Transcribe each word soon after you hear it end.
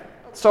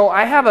So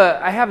I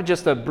have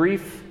just a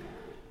brief,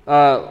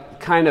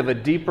 kind of a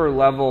deeper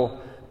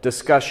level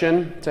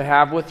discussion to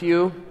have with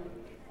you.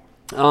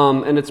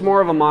 And it's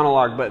more of a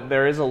monologue, but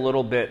there is a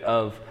little bit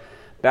of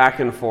back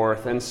and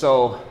forth. And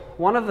so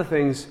one of the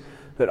things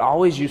that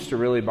always used to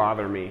really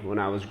bother me when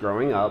I was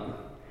growing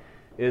up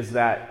is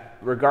that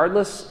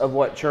regardless of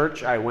what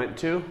church I went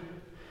to,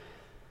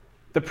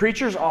 the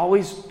preachers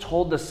always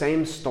told the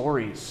same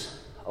stories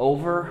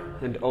over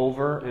and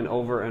over and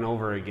over and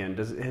over again.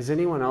 Has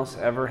anyone else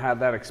ever had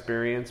that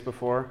experience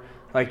before?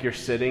 Like you're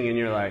sitting and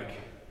you're like,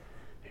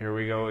 here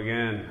we go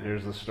again.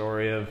 Here's the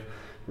story of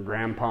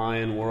Grandpa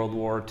in World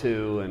War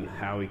II and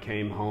how he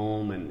came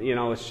home. And,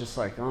 it's just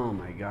like, oh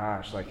my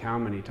gosh, like how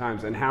many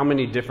times? And how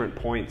many different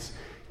points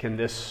can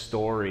this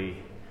story,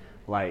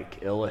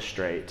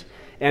 illustrate?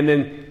 And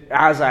then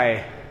as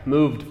I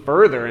moved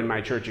further in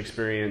my church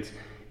experience,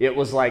 it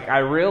was like I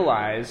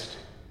realized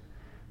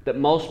that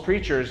most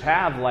preachers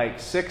have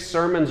 6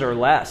 sermons or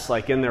less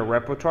in their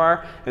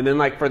repertoire, and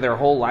then for their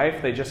whole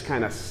life they just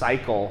kind of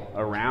cycle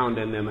around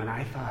in them. And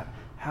I thought,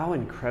 how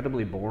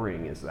incredibly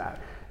boring is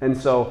that? And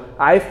so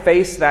I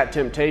face that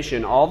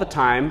temptation all the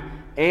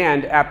time,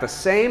 and at the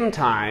same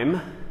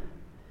time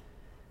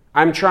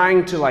I'm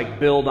trying to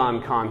build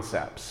on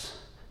concepts.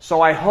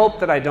 So I hope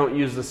that I don't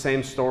use the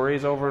same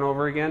stories over and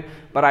over again,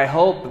 but I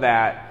hope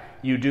that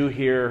you do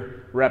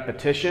hear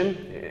repetition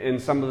in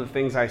some of the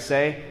things I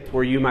say,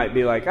 where you might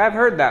be like, I've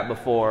heard that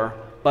before,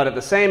 but at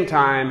the same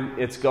time,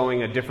 it's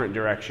going a different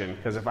direction.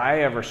 Because if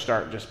I ever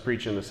start just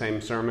preaching the same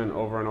sermon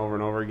over and over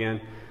and over again,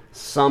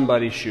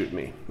 somebody shoot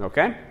me,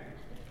 okay?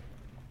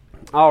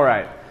 All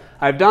right.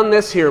 I've done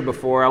this here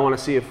before. I want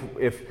to see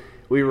if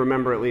we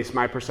remember at least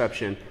my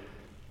perception.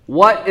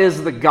 What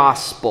is the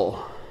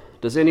gospel?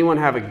 Does anyone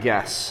have a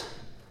guess?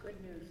 Good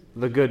news.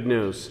 The good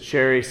news.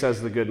 Sherry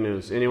says the good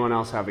news. Anyone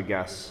else have a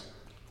guess?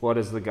 What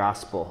is the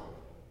gospel?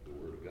 The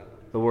Word of God.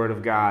 The Word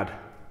of God.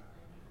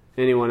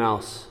 Anyone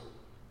else?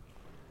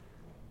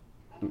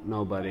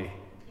 Nobody.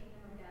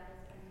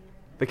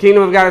 The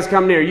kingdom of God has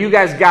come near. You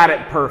guys got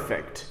it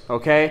perfect,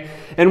 okay?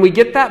 And we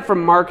get that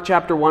from Mark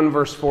chapter 1,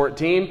 verse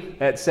 14.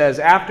 That says,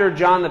 after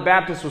John the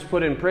Baptist was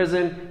put in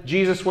prison,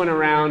 Jesus went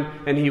around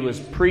and he was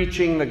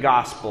preaching the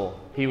gospel.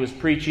 He was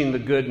preaching the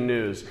good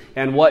news.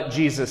 And what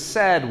Jesus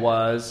said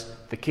was,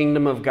 the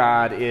kingdom of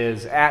God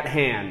is at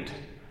hand,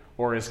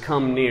 or is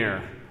come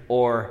near,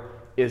 or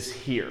is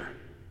here,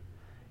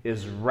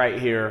 is right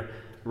here,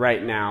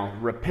 right now.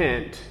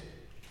 Repent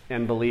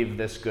and believe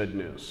this good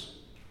news.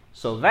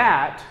 So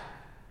that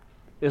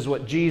is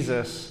what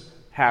Jesus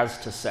has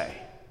to say.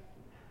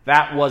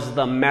 That was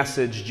the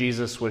message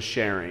Jesus was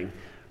sharing.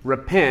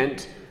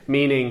 Repent,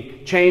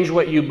 meaning change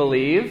what you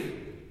believe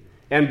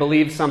and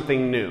believe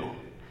something new.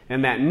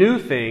 And that new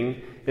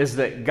thing is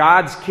that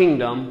God's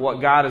kingdom,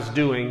 what God is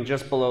doing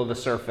just below the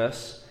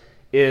surface,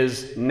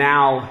 is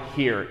now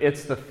here.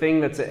 It's the thing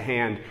that's at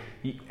hand.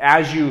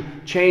 As you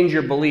change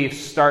your beliefs,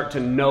 start to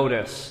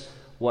notice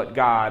what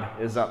God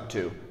is up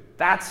to.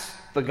 That's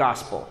the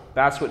gospel.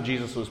 That's what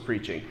Jesus was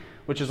preaching,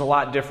 which is a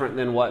lot different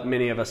than what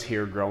many of us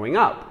hear growing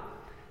up.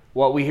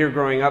 What we hear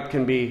growing up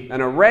can be an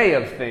array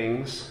of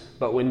things,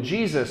 but when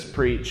Jesus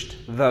preached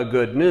the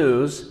good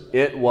news,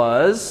 it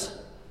was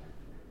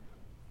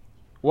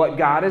what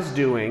God is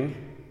doing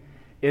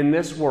in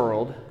this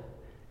world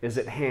is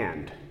at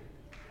hand.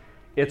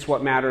 It's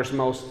what matters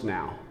most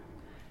now.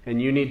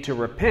 And you need to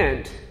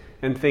repent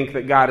and think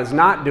that God is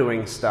not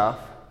doing stuff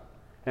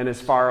and is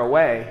far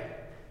away.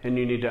 And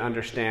you need to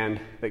understand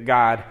that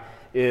God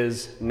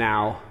is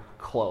now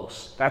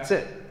close. That's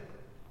it.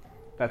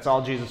 That's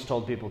all Jesus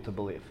told people to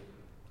believe.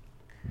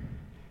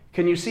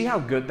 Can you see how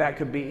good that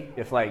could be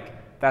if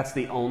that's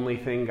the only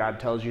thing God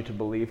tells you to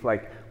believe?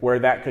 Where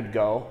that could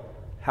go?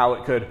 How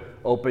it could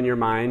open your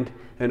mind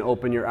and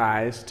open your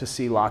eyes to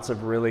see lots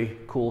of really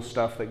cool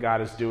stuff that God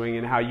is doing,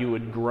 and how you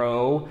would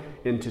grow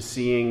into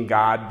seeing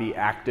God be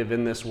active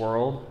in this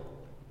world,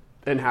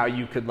 and how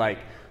you could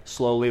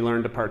slowly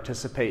learn to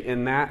participate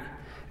in that,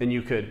 and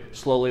you could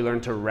slowly learn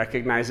to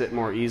recognize it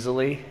more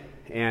easily,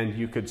 and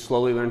you could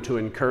slowly learn to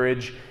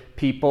encourage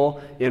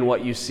people in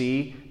what you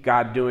see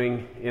God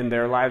doing in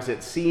their lives.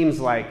 It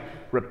seems like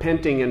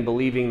repenting and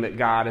believing that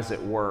God is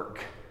at work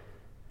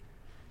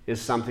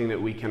is something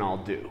that we can all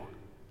do.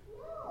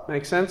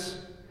 Make sense?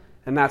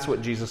 And that's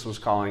what Jesus was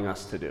calling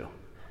us to do.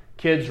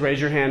 Kids, raise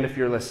your hand if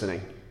you're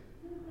listening.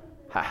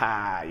 You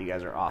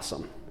guys are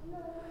awesome.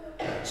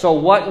 So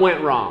what went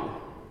wrong?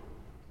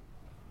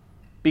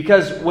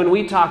 Because when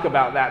we talk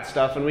about that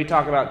stuff, and we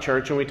talk about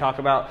church, and we talk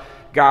about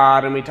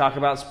God, and we talk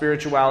about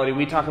spirituality,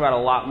 we talk about a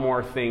lot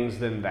more things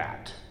than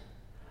that.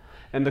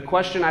 And the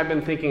question I've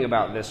been thinking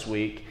about this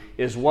week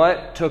is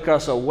what took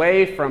us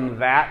away from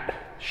that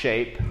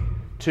shape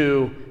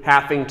to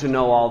having to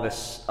know all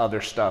this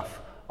other stuff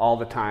all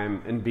the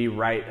time and be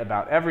right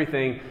about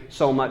everything,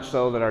 so much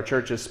so that our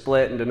church is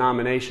split and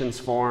denominations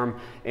form,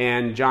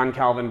 and John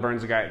Calvin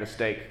burns a guy at the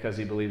stake because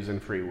he believes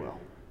in free will.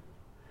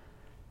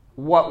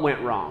 What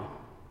went wrong?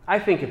 I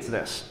think it's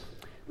this.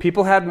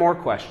 People had more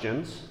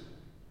questions.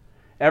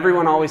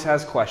 Everyone always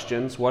has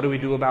questions. What do we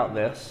do about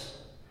this?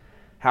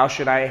 How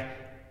should I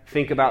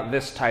think about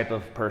this type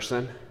of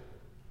person?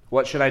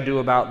 What should I do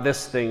about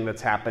this thing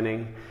that's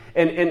happening?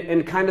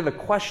 And kind of the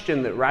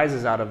question that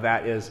rises out of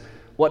that is,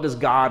 what does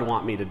God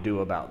want me to do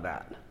about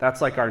that?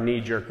 That's like our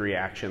knee-jerk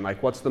reaction.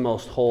 Like, what's the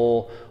most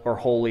whole or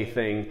holy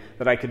thing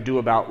that I could do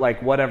about,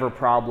 like, whatever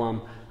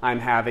problem I'm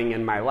having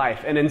in my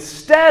life? And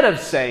instead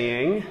of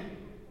saying,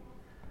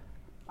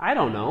 I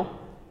don't know,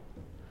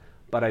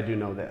 but I do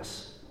know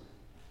this.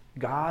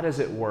 God is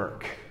at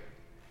work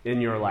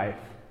in your life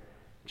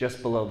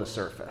just below the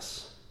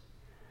surface.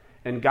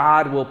 And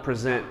God will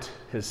present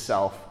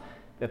himself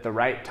at the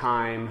right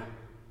time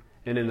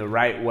and in the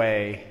right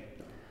way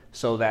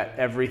so that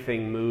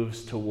everything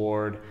moves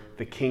toward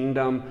the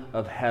kingdom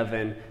of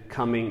heaven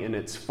coming in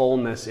its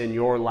fullness in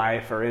your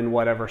life or in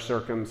whatever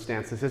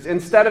circumstances. It's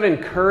instead of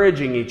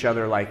encouraging each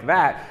other like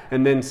that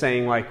and then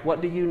saying, like,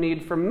 what do you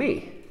need from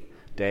me,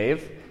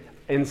 Dave?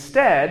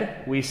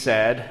 Instead, we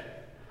said,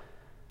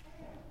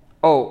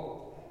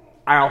 oh,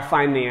 I'll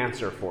find the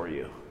answer for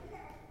you.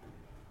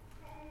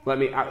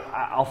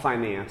 I'll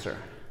find the answer.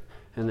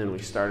 And then we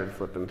started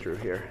flipping through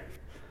here.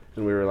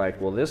 And we were like,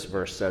 well, this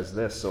verse says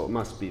this, so it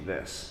must be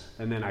this.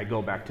 And then I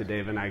go back to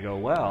Dave and I go,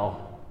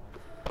 well,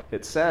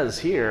 it says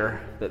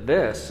here that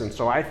this, and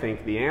so I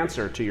think the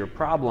answer to your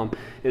problem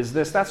is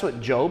this. That's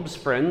what Job's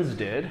friends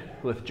did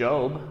with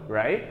Job,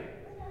 right?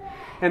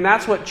 And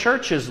that's what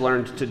churches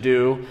learned to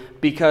do,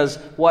 because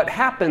what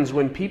happens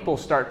when people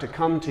start to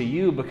come to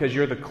you because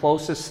you're the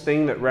closest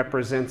thing that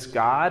represents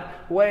God,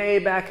 way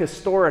back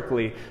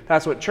historically,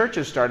 that's what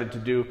churches started to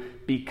do,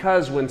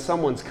 because when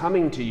someone's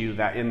coming to you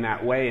that in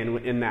that way and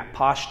in that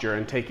posture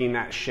and taking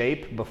that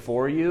shape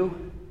before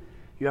you,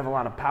 you have a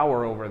lot of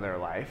power over their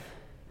life.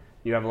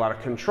 You have a lot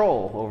of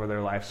control over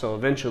their life. So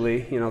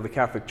eventually, the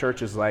Catholic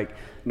Church is like,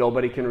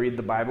 nobody can read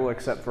the Bible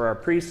except for our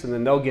priests, and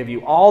then they'll give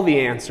you all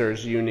the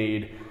answers you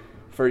need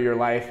for your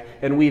life.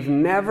 And we've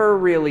never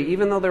really,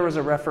 even though there was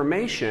a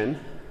Reformation,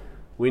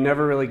 we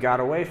never really got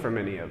away from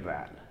any of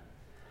that.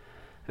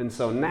 And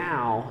so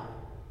now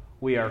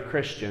we are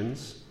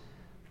Christians,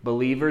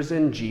 believers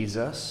in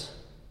Jesus,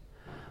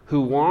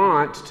 who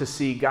want to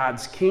see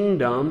God's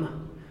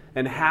kingdom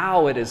and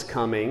how it is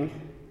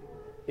coming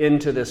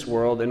into this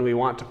world, and we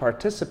want to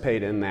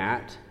participate in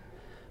that.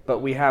 But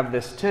we have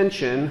this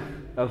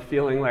tension of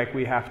feeling like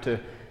we have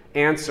to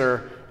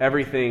answer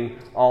everything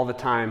all the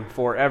time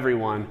for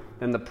everyone.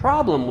 And the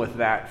problem with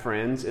that,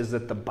 friends, is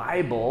that the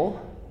Bible,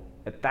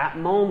 at that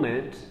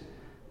moment,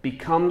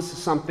 becomes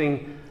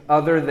something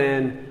other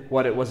than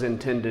what it was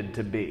intended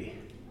to be.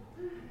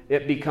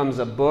 It becomes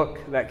a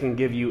book that can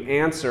give you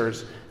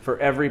answers for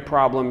every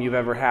problem you've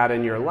ever had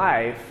in your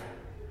life,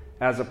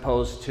 as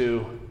opposed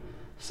to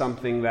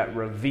something that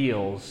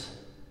reveals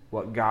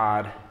what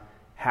God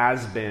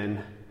has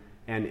been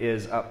and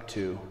is up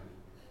to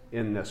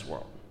in this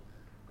world.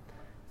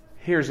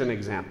 Here's an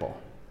example.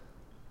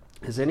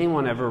 Has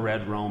anyone ever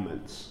read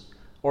Romans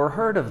or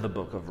heard of the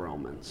book of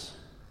Romans?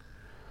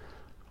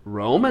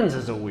 Romans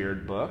is a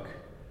weird book.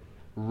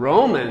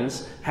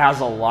 Romans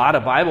has a lot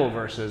of Bible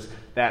verses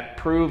that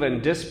prove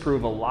and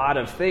disprove a lot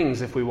of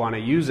things if we want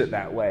to use it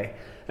that way.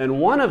 And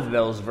one of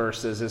those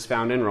verses is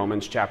found in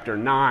Romans chapter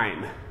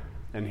 9.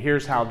 And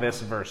here's how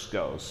this verse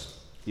goes.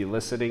 You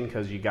listening?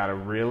 Because you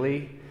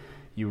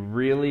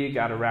really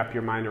got to wrap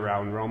your mind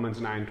around Romans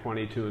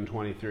 9:22 and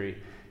 23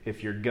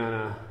 if you're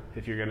gonna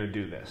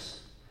do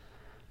this.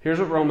 Here's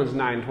what Romans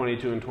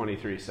 9:22 and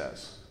 23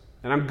 says.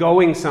 And I'm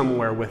going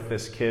somewhere with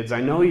this, kids.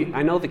 I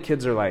know the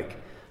kids are like,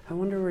 I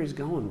wonder where he's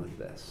going with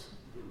this.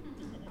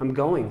 I'm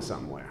going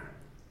somewhere.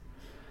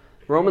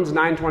 Romans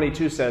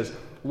 9:22 says,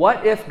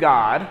 what if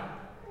God,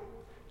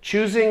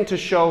 choosing to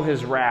show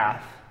his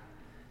wrath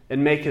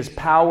and make his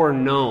power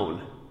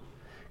known,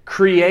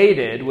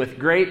 created with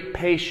great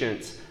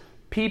patience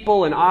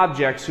people and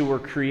objects who were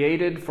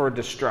created for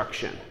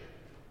destruction?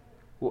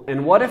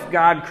 And what if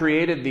God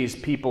created these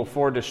people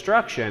for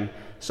destruction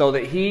so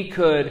that he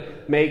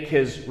could make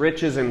his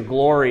riches and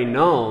glory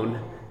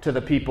known to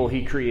the people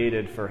he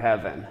created for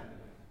heaven?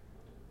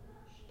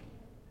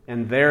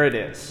 And there it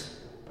is.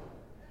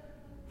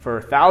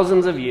 For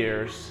thousands of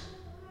years,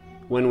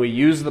 when we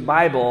use the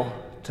Bible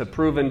to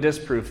prove and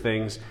disprove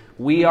things,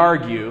 we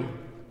argue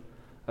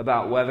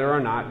about whether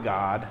or not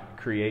God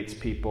creates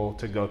people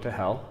to go to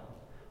hell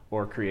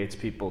or creates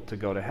people to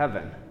go to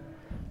heaven.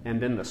 And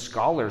then the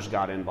scholars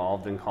got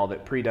involved and called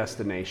it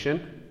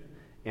predestination.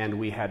 And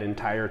we had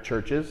entire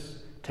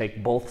churches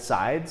take both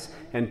sides,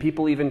 and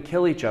people even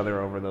kill each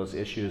other over those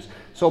issues.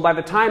 So by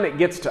the time it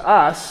gets to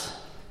us,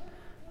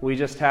 we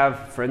just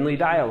have friendly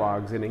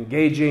dialogues and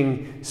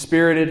engaging,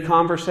 spirited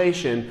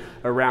conversation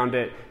around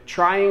it,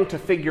 trying to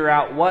figure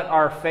out what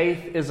our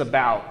faith is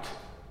about.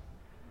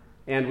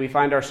 And we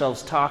find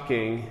ourselves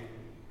talking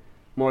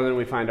more than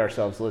we find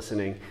ourselves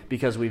listening,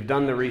 because we've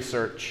done the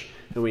research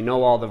and we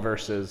know all the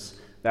verses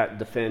that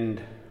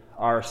defend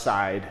our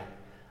side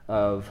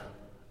of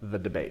the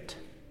debate.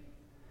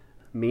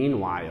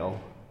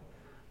 Meanwhile,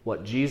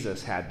 what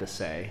Jesus had to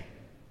say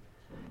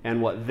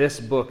and what this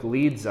book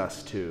leads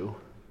us to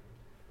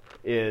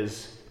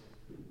is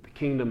the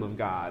kingdom of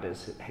God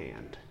is at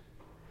hand.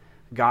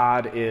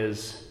 God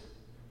is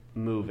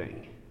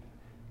moving.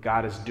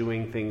 God is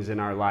doing things in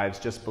our lives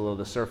just below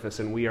the surface,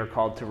 and we are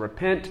called to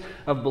repent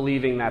of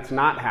believing that's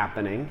not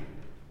happening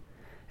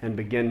and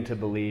begin to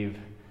believe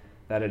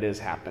that it is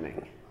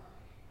happening.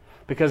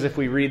 Because if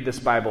we read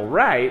this Bible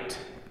right,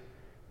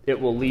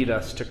 it will lead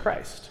us to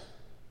Christ.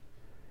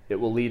 It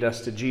will lead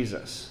us to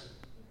Jesus.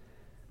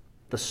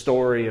 The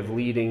story of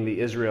leading the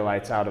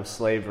Israelites out of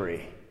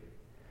slavery.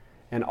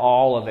 And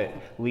all of it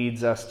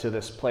leads us to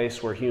this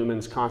place where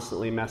humans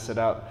constantly mess it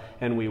up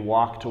and we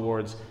walk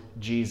towards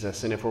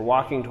Jesus. And if we're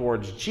walking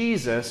towards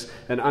Jesus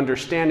and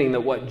understanding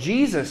that what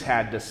Jesus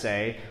had to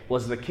say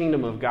was the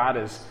kingdom of God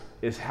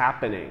is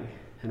happening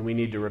and we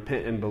need to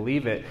repent and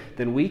believe it,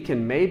 then we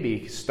can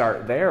maybe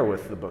start there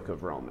with the book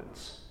of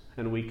Romans.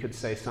 And we could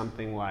say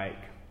something like,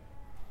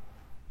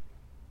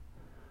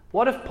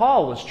 what if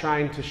Paul was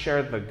trying to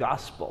share the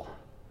gospel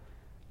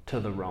to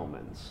the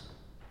Romans?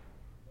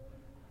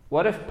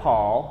 What if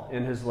Paul,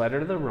 in his letter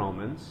to the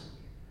Romans,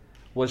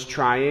 was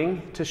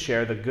trying to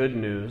share the good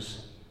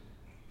news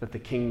that the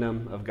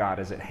kingdom of God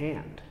is at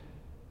hand?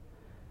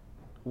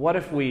 What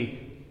if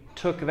we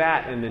took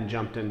that and then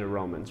jumped into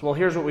Romans? Well,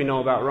 here's what we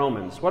know about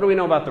Romans. What do we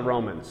know about the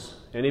Romans?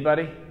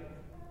 Anybody?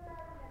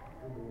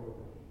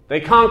 They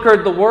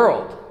conquered the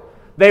world.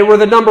 They were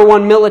the number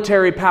one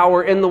military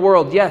power in the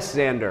world. Yes,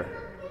 Xander.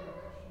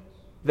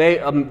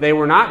 They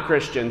were not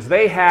Christians.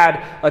 They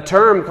had a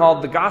term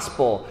called the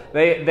gospel.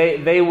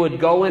 They would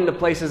go into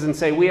places and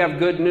say, we have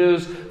good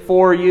news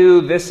for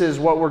you. This is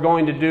what we're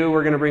going to do.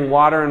 We're going to bring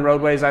water and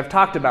roadways. I've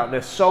talked about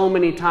this so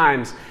many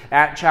times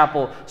at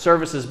chapel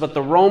services. But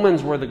the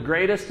Romans were the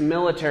greatest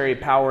military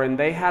power, and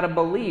they had a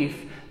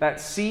belief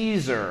that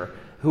Caesar,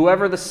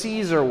 whoever the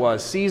Caesar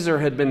was, Caesar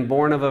had been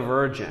born of a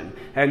virgin,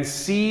 and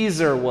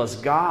Caesar was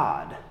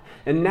God.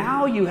 And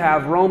now you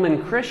have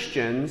Roman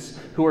Christians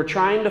who are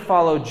trying to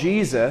follow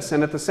Jesus,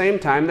 and at the same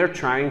time they're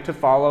trying to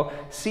follow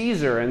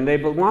Caesar. And they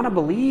want to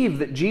believe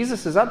that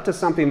Jesus is up to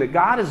something, that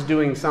God is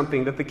doing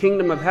something, that the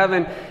kingdom of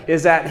heaven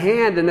is at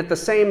hand. And at the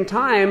same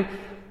time,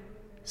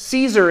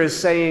 Caesar is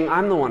saying,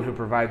 I'm the one who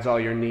provides all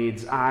your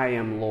needs. I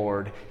am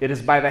Lord. It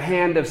is by the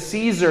hand of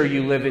Caesar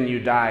you live and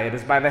you die. It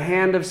is by the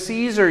hand of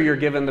Caesar you're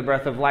given the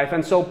breath of life.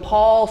 And so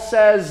Paul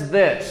says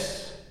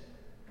this,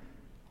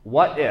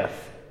 what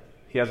if?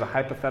 He has a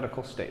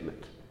hypothetical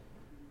statement.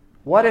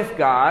 What if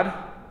God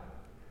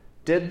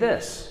did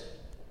this?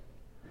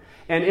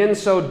 And in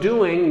so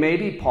doing,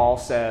 maybe Paul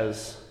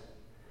says,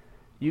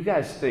 you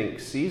guys think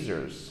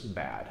Caesar's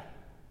bad.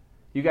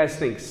 You guys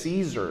think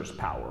Caesar's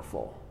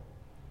powerful.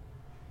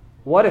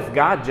 What if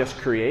God just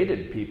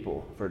created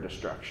people for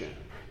destruction?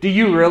 Do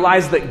you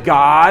realize that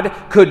God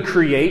could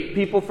create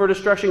people for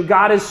destruction?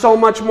 God is so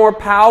much more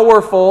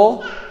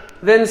powerful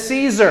than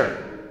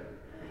Caesar.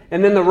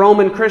 And then the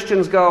Roman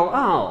Christians go,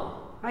 oh,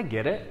 I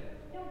get it.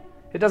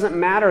 It doesn't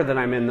matter that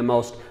I'm in the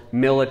most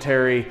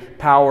military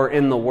power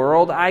in the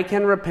world. I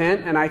can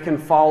repent and I can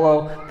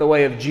follow the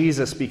way of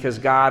Jesus because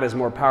God is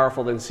more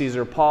powerful than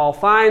Caesar. Paul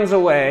finds a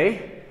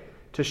way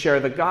to share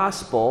the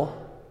gospel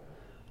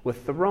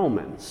with the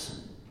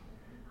Romans.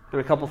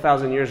 And a couple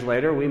thousand years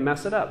later, we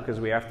mess it up because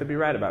we have to be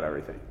right about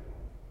everything.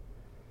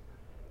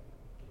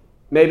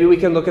 Maybe we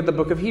can look at the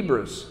book of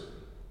Hebrews.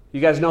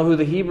 You guys know who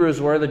the Hebrews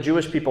were, the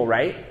Jewish people,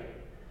 right?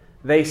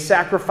 They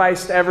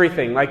sacrificed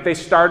everything. Like they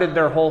started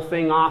their whole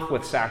thing off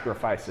with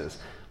sacrifices.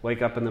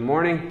 Wake up in the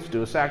morning, let's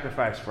do a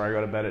sacrifice. Before I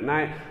go to bed at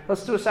night,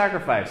 let's do a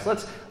sacrifice.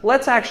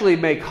 Let's actually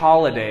make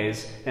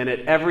holidays, and at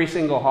every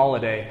single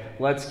holiday,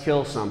 let's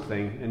kill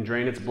something and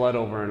drain its blood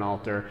over an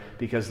altar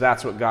because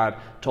that's what God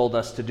told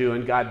us to do.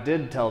 And God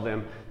did tell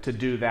them to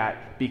do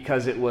that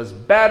because it was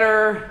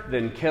better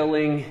than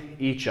killing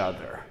each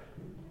other.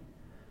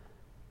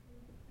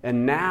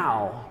 And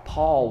now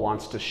Paul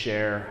wants to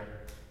share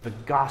the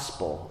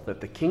gospel,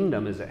 that the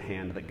kingdom is at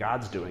hand, that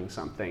God's doing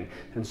something.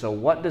 And so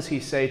what does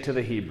he say to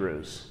the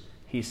Hebrews?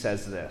 He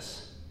says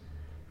this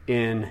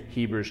in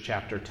Hebrews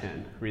chapter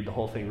 10. Read the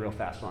whole thing real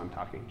fast while I'm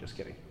talking. Just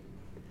kidding.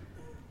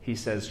 He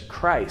says,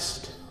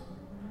 Christ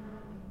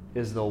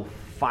is the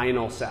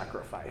final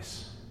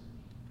sacrifice.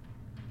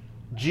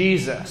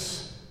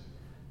 Jesus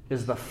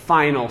is the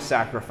final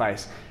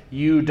sacrifice.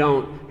 You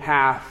don't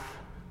have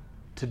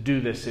to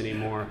do this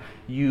anymore.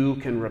 You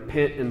can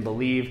repent and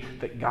believe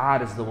that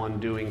God is the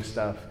one doing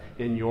stuff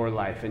in your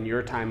life, and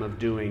your time of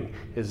doing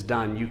is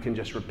done. You can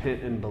just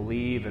repent and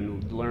believe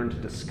and learn to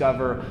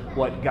discover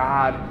what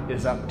God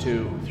is up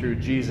to through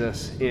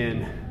Jesus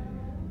in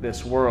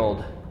this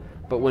world.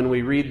 But when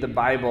we read the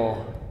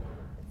Bible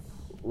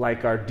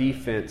like our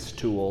defense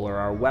tool or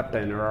our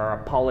weapon or our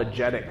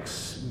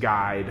apologetics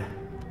guide,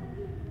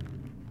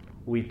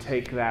 we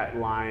take that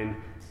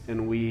line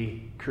and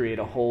we create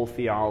a whole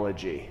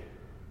theology.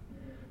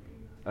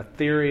 A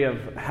theory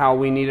of how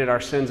we needed our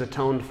sins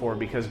atoned for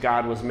because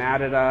God was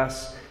mad at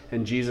us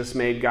and Jesus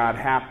made God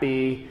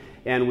happy,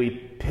 and we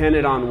pin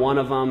it on one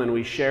of them and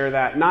we share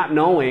that, not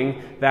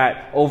knowing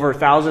that over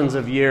thousands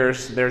of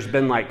years there's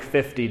been like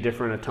 50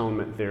 different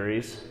atonement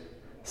theories.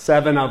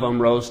 7 of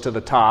them rose to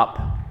the top.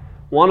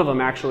 One of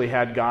them actually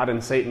had God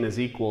and Satan as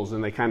equals,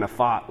 and they kind of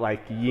fought like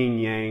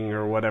yin-yang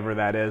or whatever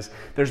that is.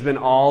 There's been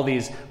all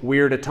these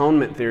weird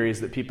atonement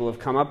theories that people have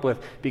come up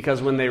with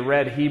because when they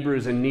read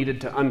Hebrews and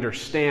needed to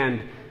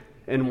understand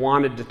and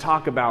wanted to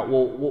talk about,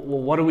 well,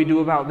 what do we do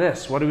about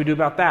this? What do we do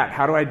about that?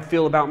 How do I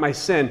feel about my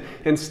sin?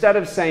 Instead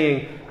of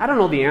saying, I don't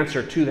know the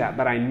answer to that,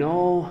 but I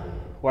know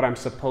what I'm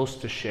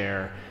supposed to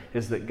share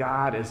is that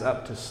God is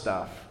up to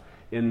stuff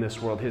in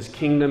this world. His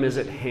kingdom is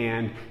at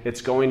hand.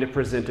 It's going to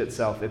present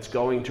itself. It's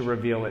going to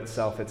reveal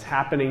itself. It's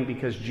happening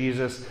because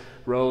Jesus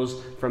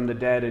rose from the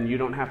dead, and you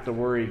don't have to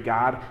worry.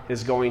 God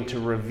is going to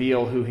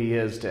reveal who he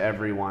is to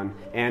everyone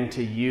and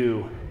to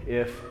you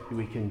if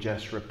we can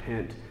just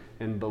repent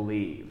and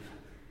believe.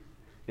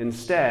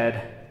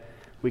 Instead,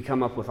 we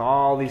come up with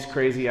all these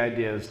crazy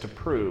ideas to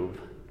prove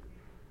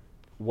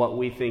what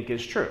we think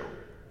is true.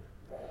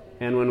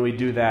 And when we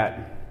do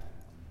that,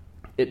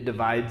 it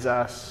divides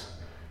us.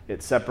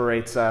 It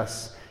separates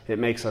us. It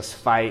makes us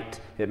fight.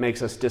 It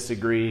makes us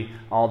disagree.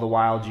 All the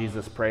while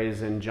Jesus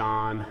prays in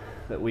John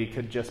that we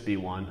could just be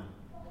one.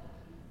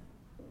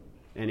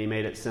 And he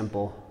made it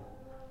simple.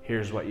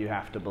 Here's what you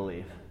have to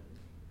believe.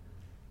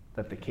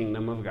 That the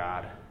kingdom of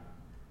God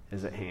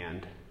is at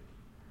hand.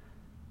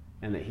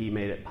 And that he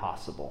made it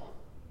possible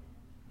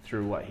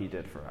through what he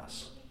did for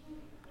us.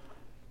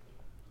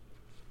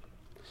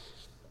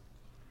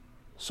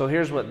 So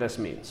here's what this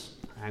means.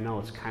 I know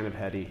it's kind of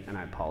heady, and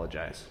I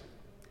apologize.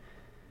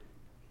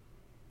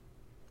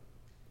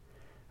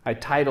 I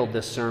titled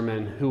this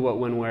sermon, Who, What,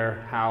 When,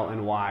 Where, How,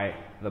 and Why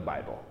the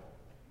Bible.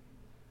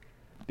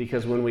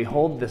 Because when we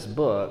hold this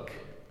book,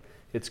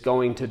 it's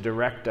going to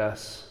direct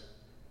us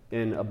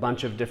in a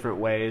bunch of different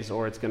ways,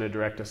 or it's going to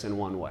direct us in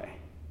one way.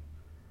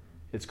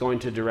 It's going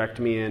to direct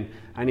me in,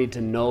 I need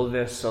to know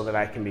this so that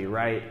I can be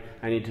right.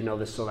 I need to know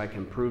this so that I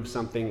can prove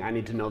something. I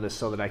need to know this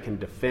so that I can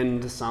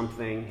defend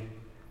something,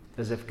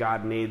 as if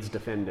God needs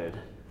defended.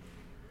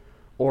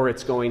 Or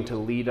it's going to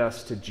lead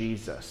us to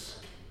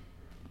Jesus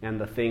and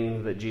the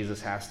thing that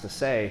Jesus has to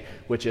say,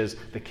 which is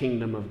the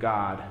kingdom of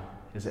God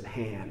is at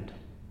hand.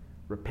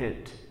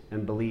 Repent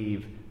and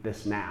believe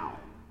this now.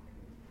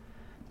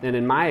 And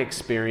in my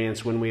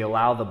experience, when we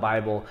allow the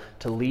Bible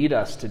to lead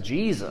us to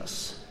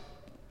Jesus,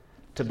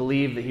 to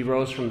believe that he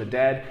rose from the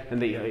dead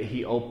and that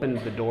he opened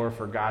the door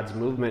for God's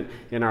movement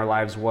in our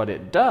lives, what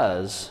it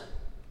does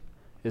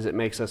is it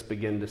makes us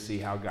begin to see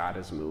how God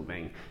is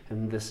moving.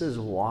 And this is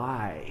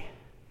why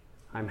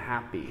I'm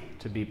happy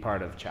to be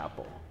part of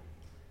Chapel.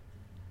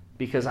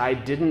 Because I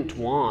didn't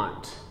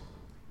want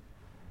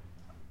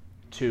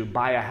to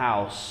buy a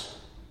house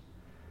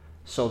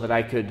so that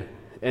I could,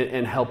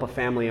 and help a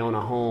family own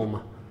a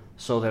home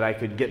so that I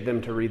could get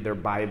them to read their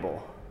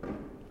Bible.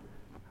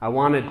 I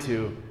wanted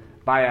to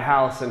buy a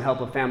house and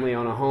help a family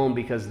own a home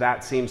because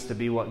that seems to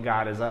be what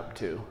God is up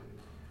to.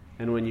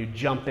 And when you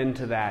jump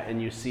into that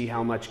and you see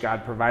how much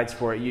God provides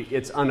for it,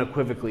 it's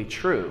unequivocally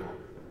true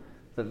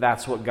that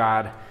that's what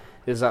God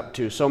is up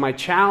to. So my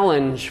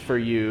challenge for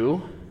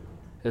you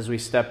as we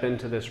step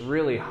into this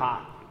really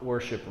hot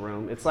worship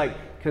room, it's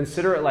like,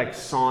 consider it like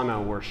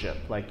sauna worship.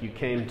 Like you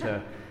came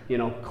to,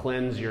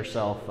 cleanse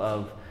yourself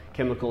of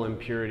chemical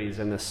impurities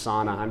in this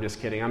sauna. I'm just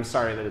kidding. I'm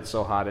sorry that it's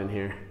so hot in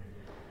here.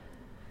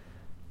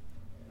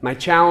 My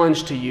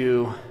challenge to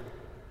you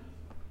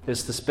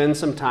is to spend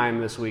some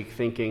time this week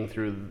thinking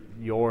through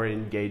your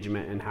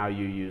engagement and how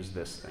you use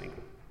this thing.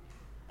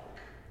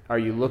 Are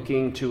you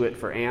looking to it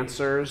for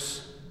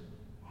answers,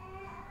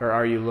 or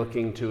are you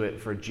looking to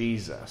it for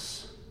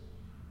Jesus?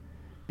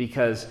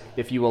 Because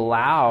if you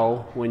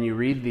allow, when you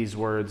read these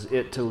words,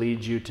 it to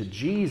lead you to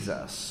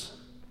Jesus,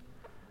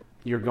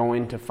 you're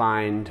going to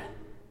find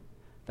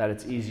that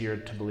it's easier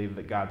to believe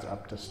that God's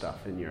up to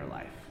stuff in your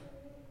life,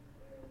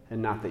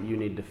 and not that you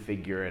need to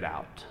figure it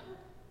out.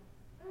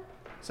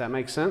 Does that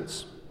make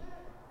sense?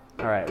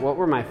 All right, what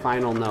were my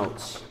final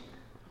notes?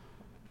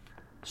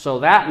 So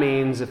that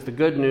means if the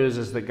good news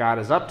is that God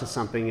is up to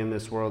something in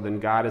this world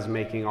and God is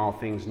making all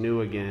things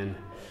new again,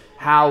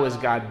 how is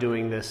God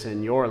doing this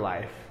in your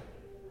life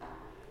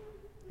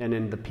and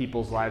in the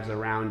people's lives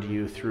around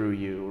you through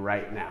you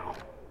right now?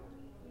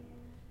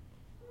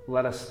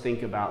 Let us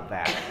think about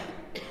that.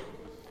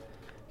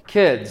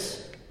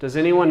 Kids, does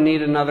anyone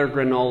need another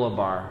granola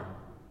bar?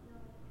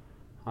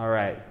 All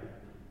right.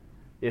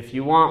 If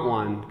you want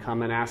one,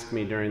 come and ask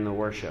me during the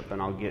worship,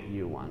 and I'll get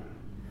you one.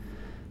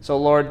 So,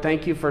 Lord,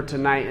 thank you for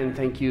tonight, and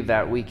thank you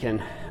that we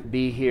can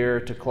be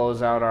here to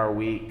close out our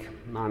week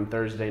on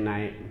Thursday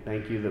night.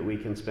 Thank you that we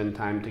can spend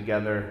time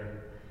together.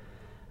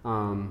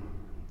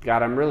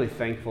 God, I'm really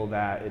thankful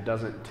that it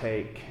doesn't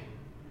take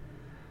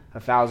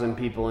 1,000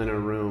 people in a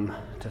room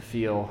to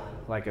feel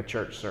like a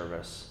church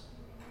service.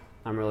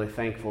 I'm really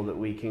thankful that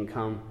we can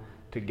come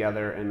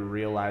together and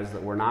realize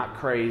that we're not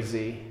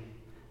crazy,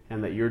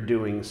 and that you're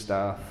doing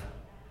stuff,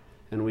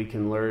 and we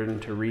can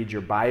learn to read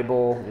your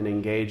Bible and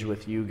engage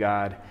with you,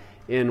 God,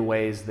 in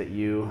ways that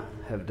you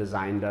have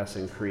designed us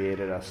and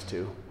created us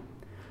to.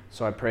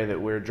 So I pray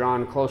that we're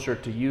drawn closer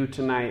to you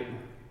tonight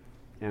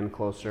and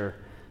closer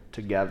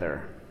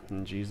together.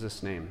 In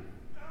Jesus' name,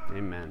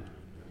 amen.